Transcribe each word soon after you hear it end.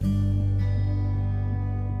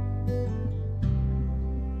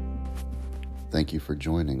Thank you for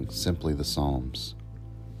joining Simply the Psalms.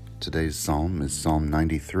 Today's psalm is Psalm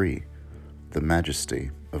 93, the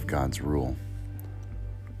majesty of God's rule.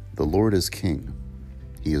 The Lord is King.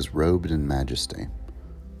 He is robed in majesty.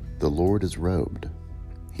 The Lord is robed.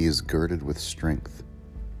 He is girded with strength.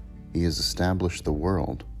 He has established the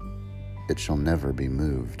world. It shall never be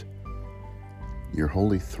moved. Your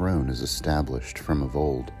holy throne is established from of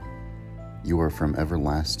old. You are from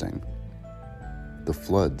everlasting. The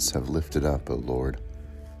floods have lifted up, O Lord.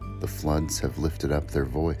 The floods have lifted up their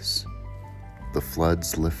voice. The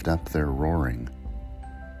floods lift up their roaring.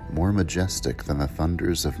 More majestic than the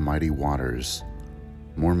thunders of mighty waters,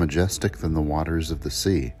 more majestic than the waters of the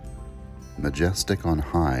sea. Majestic on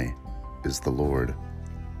high is the Lord.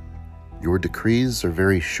 Your decrees are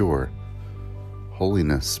very sure.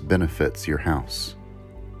 Holiness benefits your house,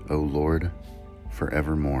 O Lord,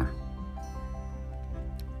 forevermore.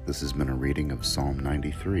 This has been a reading of Psalm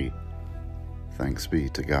 93. Thanks be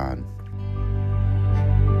to God.